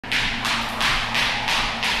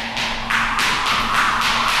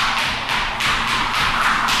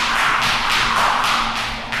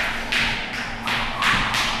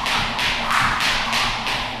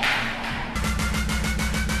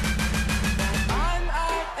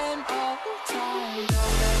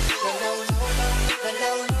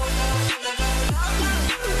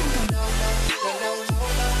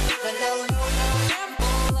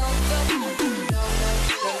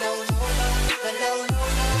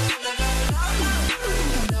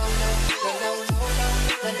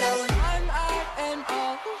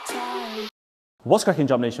What's cracking,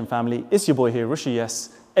 Jump Nation family? It's your boy here, Rushy Yes,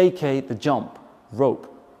 aka the Jump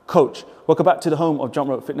Rope Coach. Welcome back to the home of jump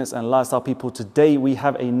rope fitness and lifestyle people. Today we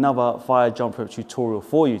have another fire jump rope tutorial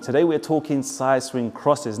for you. Today we're talking side swing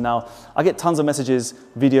crosses. Now, I get tons of messages,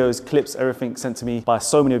 videos, clips, everything sent to me by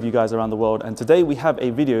so many of you guys around the world. And today we have a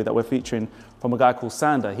video that we're featuring from a guy called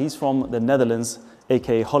Sander. He's from the Netherlands,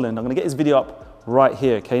 aka Holland. I'm gonna get his video up right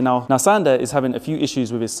here, okay? Now Sander is having a few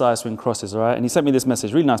issues with his side swing crosses, all right? And he sent me this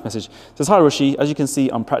message, really nice message. It says, "Hi Rushy, as you can see,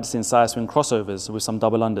 I'm practicing side swing crossovers with some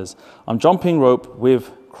double unders. I'm jumping rope with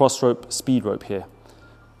cross rope, speed rope here."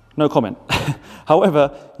 No comment. However,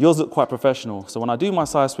 yours look quite professional. So when I do my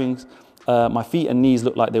side swings, my feet and knees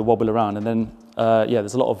look like they wobble around. And then, yeah,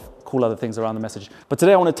 there's a lot of cool other things around the message. But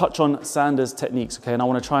today I want to touch on Sander's techniques, okay? And I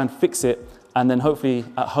want to try and fix it. And then hopefully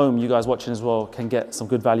at home, you guys watching as well can get some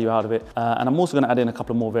good value out of it. And I'm also gonna add in a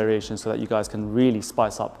couple of more variations so that you guys can really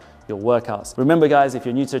spice up your workouts. Remember guys, if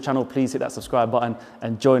you're new to the channel, please hit that subscribe button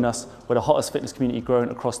and join us. We're the hottest fitness community growing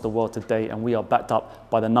across the world today, and we are backed up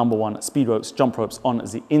by the #1 speed ropes, jump ropes on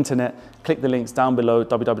the internet. Click the links down below,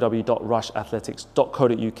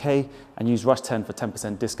 www.rushathletics.co.uk, and use Rush10 for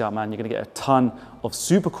 10% discount, man. You're gonna get a ton of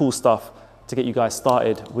super cool stuff to get you guys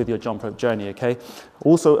started with your jump rope journey, okay?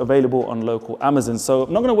 Also available on local Amazon. So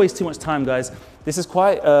I'm not gonna waste too much time, guys. This is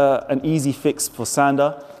quite an easy fix for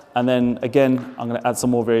Sander. And then again, I'm gonna add some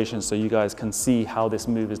more variations so you guys can see how this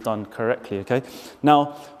move is done correctly, okay?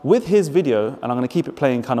 Now, with his video, and I'm gonna keep it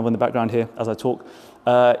playing kind of in the background here as I talk,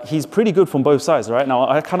 he's pretty good from both sides, right? Now,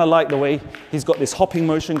 I kind of like the way he's got this hopping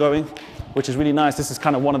motion going, which is really nice. This is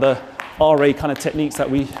kind of one of the RA kind of techniques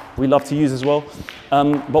that we love to use as well.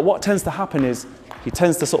 But what tends to happen is he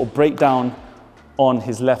tends to sort of break down on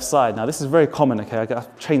his left side. Now, this is very common, okay?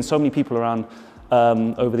 I've trained so many people around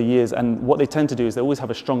over the years, and what they tend to do is they always have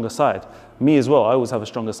a stronger side. Me as well, I always have a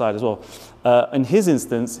stronger side as well. In his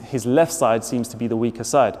instance, his left side seems to be the weaker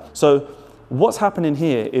side. So what's happening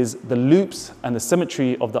here is the loops and the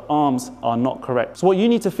symmetry of the arms are not correct. So what you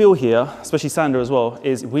need to feel here, especially Sander as well,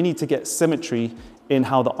 is we need to get symmetry in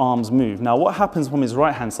how the arms move. Now, what happens from his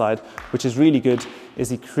right-hand side, which is really good, is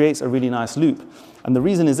he creates a really nice loop. And the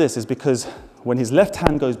reason is this, is because when his left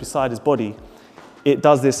hand goes beside his body, it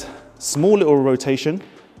does this small little rotation,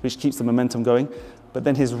 which keeps the momentum going. But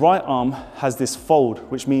then his right arm has this fold,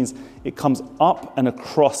 which means it comes up and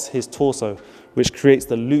across his torso, which creates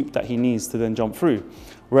the loop that he needs to then jump through.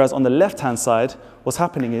 Whereas on the left-hand side, what's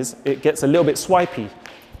happening is it gets a little bit swipey.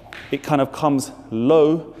 It kind of comes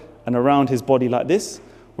low and around his body like this,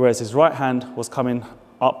 whereas his right hand was coming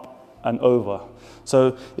up and over.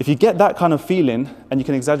 So if you get that kind of feeling, and you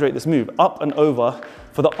can exaggerate this move, up and over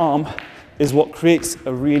for the arm is what creates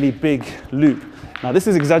a really big loop. Now this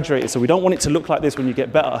is exaggerated, so we don't want it to look like this when you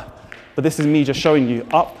get better, but this is me just showing you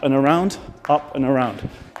up and around, up and around.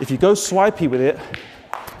 If you go swipey with it,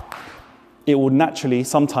 it will naturally,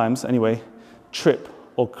 sometimes anyway, trip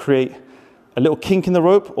or create a little kink in the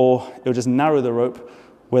rope, or it'll just narrow the rope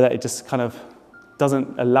where it just kind of doesn't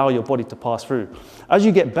allow your body to pass through. As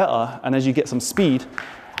you get better and as you get some speed,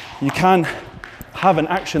 you can have an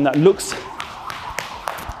action that looks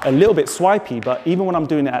a little bit swipey, but even when I'm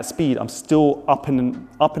doing it at speed, I'm still up and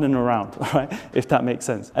around, right? If that makes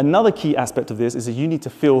sense. Another key aspect of this is that you need to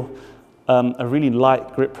feel a really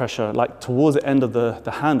light grip pressure, like towards the end of the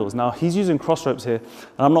handles. Now, he's using cross ropes here,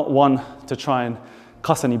 and I'm not one to try and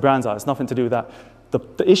cuss any brands out. It's nothing to do with that.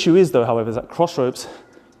 The issue is, though, however, is that cross ropes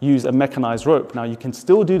use a mechanized rope. Now, you can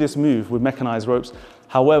still do this move with mechanized ropes.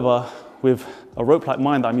 However, with a rope like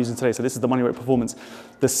mine that I'm using today, so this is the Money Rope Performance,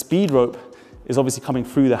 the speed rope is obviously coming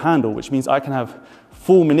through the handle, which means I can have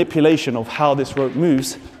full manipulation of how this rope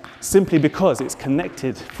moves simply because it's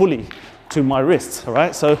connected fully to my wrists, all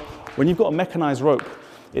right? So when you've got a mechanized rope,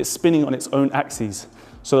 it's spinning on its own axes.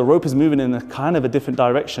 So the rope is moving in a kind of a different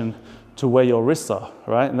direction to where your wrists are,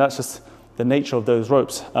 right? And that's just the nature of those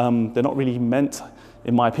ropes. They're not really meant,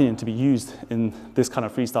 in my opinion, to be used in this kind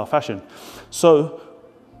of freestyle fashion. So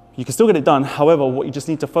you can still get it done. However, what you just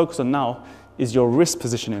need to focus on now is your wrist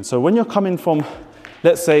positioning. So when you're coming from,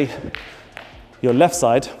 let's say, your left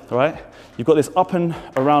side, all right? You've got this up and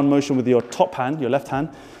around motion with your top hand, your left hand.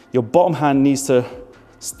 Your bottom hand needs to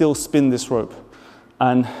still spin this rope.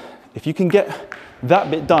 And if you can get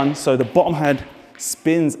that bit done, so the bottom hand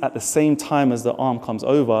spins at the same time as the arm comes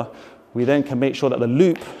over, we then can make sure that the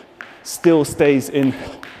loop still stays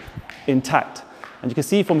intact. And you can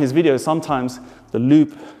see from his videos, sometimes the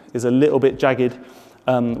loop is a little bit jagged,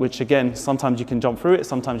 which again, sometimes you can jump through it,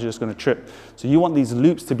 sometimes you're just gonna trip. So you want these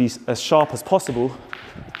loops to be as sharp as possible.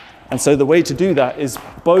 And so the way to do that is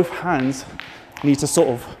both hands need to sort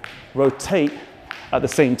of rotate at the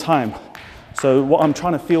same time. So what I'm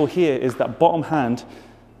trying to feel here is that bottom hand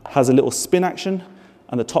has a little spin action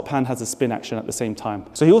and the top hand has a spin action at the same time.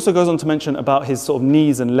 So he also goes on to mention about his sort of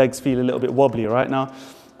knees and legs feel a little bit wobbly right now.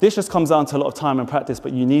 This just comes down to a lot of time and practice,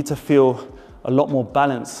 but you need to feel a lot more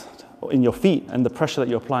balance in your feet and the pressure that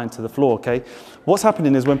you're applying to the floor, okay? What's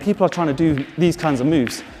happening is when people are trying to do these kinds of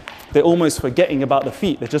moves, they're almost forgetting about the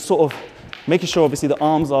feet. They're just sort of making sure obviously the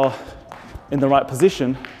arms are in the right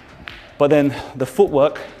position, but then the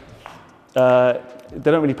footwork, they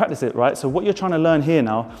don't really practice it, right? So what you're trying to learn here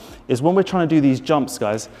now is when we're trying to do these jumps,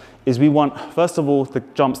 guys, is we want, first of all, the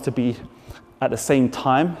jumps to be at the same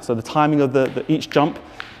time. So the timing of each jump.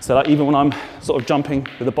 So like even when I'm sort of jumping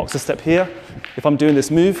with a boxer step here, if I'm doing this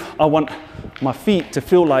move, I want my feet to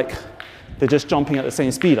feel like they're just jumping at the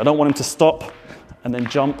same speed. I don't want them to stop and then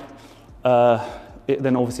jump. It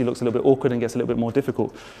then obviously looks a little bit awkward and gets a little bit more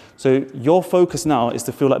difficult. So your focus now is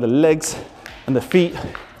to feel like the legs and the feet,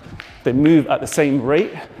 they move at the same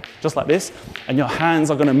rate, just like this, and your hands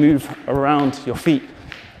are gonna move around your feet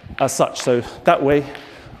as such. So that way,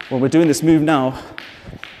 when we're doing this move now,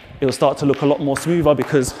 it'll start to look a lot more smoother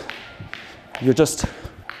because you're just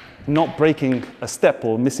not breaking a step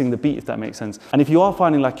or missing the beat, if that makes sense. And if you are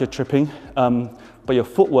finding like you're tripping, but your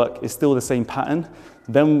footwork is still the same pattern,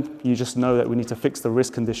 then you just know that we need to fix the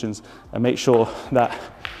wrist conditions and make sure that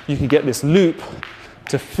you can get this loop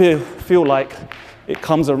to feel like it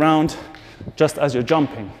comes around just as you're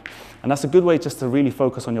jumping. And that's a good way just to really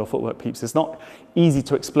focus on your footwork, peeps. It's not easy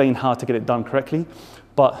to explain how to get it done correctly,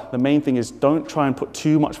 but the main thing is don't try and put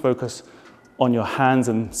too much focus on your hands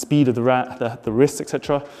and speed of the wrists,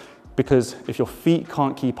 etc. Because if your feet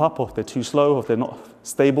can't keep up, or if they're too slow, or if they're not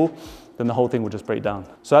stable, then the whole thing will just break down.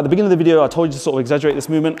 So at the beginning of the video, I told you to sort of exaggerate this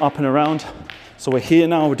movement up and around. So we're here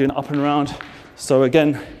now, we're doing up and around. So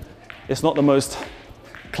again, it's not the most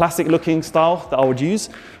classic looking style that I would use,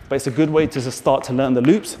 but it's a good way to just start to learn the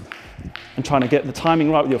loops and trying to get the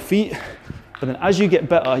timing right with your feet. But then as you get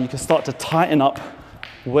better, you can start to tighten up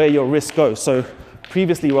where your wrist goes. So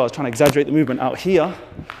previously where I was trying to exaggerate the movement out here,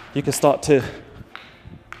 you can start to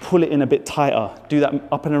pull it in a bit tighter, do that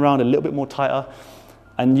up and around a little bit more tighter.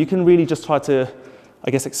 And you can really just try to,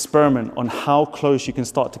 I guess, experiment on how close you can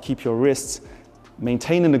start to keep your wrists,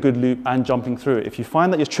 maintaining a good loop and jumping through it. If you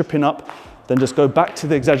find that you're tripping up, then just go back to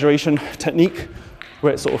the exaggeration technique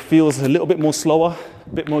where it sort of feels a little bit more slower, a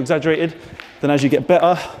bit more exaggerated. Then as you get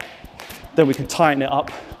better, then we can tighten it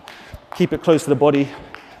up, keep it close to the body,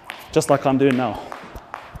 just like I'm doing now,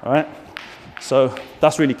 all right? So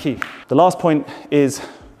that's really key. The last point is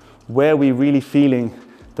where we're really feeling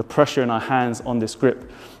the pressure in our hands on this grip.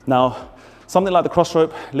 Now, something like the cross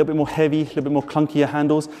rope, a little bit more heavy, a little bit more clunkier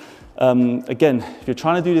handles. Again, if you're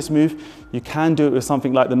trying to do this move, you can do it with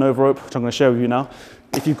something like the Nova rope, which I'm gonna share with you now.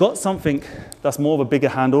 If you've got something that's more of a bigger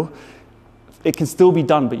handle, it can still be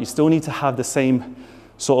done, but you still need to have the same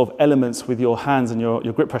sort of elements with your hands and your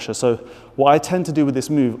grip pressure. So what I tend to do with this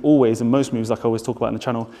move always, and most moves like I always talk about in the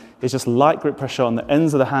channel, is just light grip pressure on the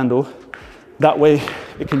ends of the handle. That way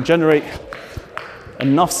it can generate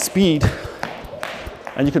enough speed,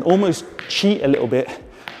 and you can almost cheat a little bit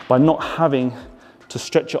by not having to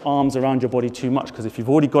stretch your arms around your body too much, because if you've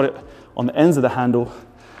already got it on the ends of the handle,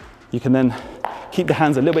 you can then keep the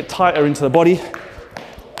hands a little bit tighter into the body,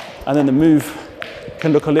 and then the move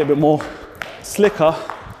can look a little bit more slicker,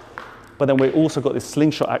 but then we've also got this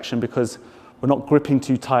slingshot action because we're not gripping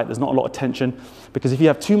too tight, there's not a lot of tension. Because if you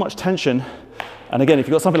have too much tension, and again, if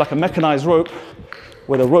you've got something like a mechanized rope,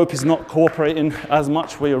 where the rope is not cooperating as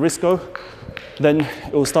much where your wrists go, then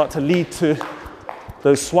it will start to lead to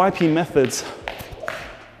those swipey methods,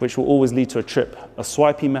 which will always lead to a trip. A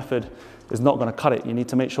swipey method is not gonna cut it. You need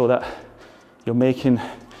to make sure that you're making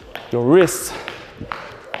your wrists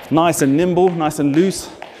nice and nimble, nice and loose.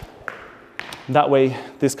 That way,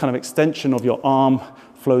 this kind of extension of your arm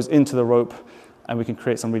flows into the rope and we can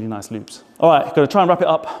create some really nice loops. All right, gonna try and wrap it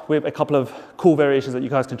up with a couple of cool variations that you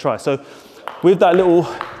guys can try. So with that little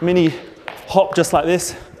mini hop just like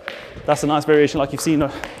this, that's a nice variation like you've seen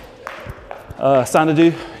Sander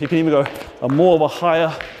do. You can even go more of a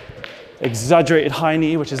higher, exaggerated high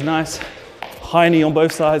knee, which is nice. High knee on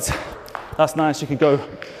both sides, that's nice. You can go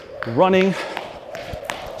running,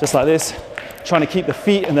 just like this, trying to keep the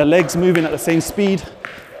feet and the legs moving at the same speed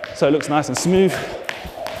so it looks nice and smooth.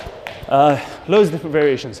 Loads of different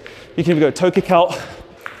variations. You can even go toe kick out.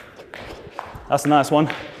 That's a nice one.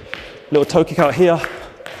 Little toe kick out here.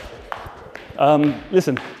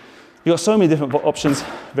 Listen, you've got so many different options,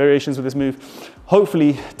 variations with this move.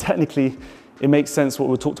 Hopefully, technically, it makes sense what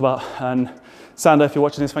we talked about. And Sander, if you're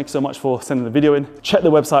watching this, thank you so much for sending the video in. Check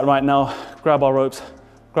the website right now, grab our ropes,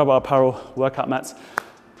 grab our apparel, workout mats.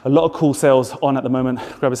 A lot of cool sales on at the moment.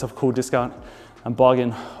 Grab yourself a cool discount and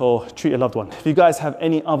bargain, or treat a loved one. If you guys have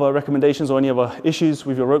any other recommendations or any other issues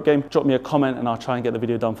with your rope game, drop me a comment and I'll try and get the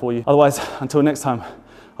video done for you. Otherwise, until next time,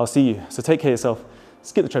 I'll see you. So take care of yourself,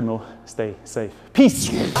 skip the treadmill, stay safe. Peace.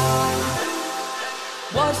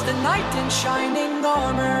 Was the knight in shining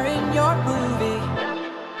armor in your movie?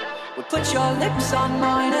 Would put your lips on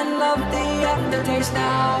mine and love the aftertaste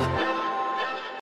now.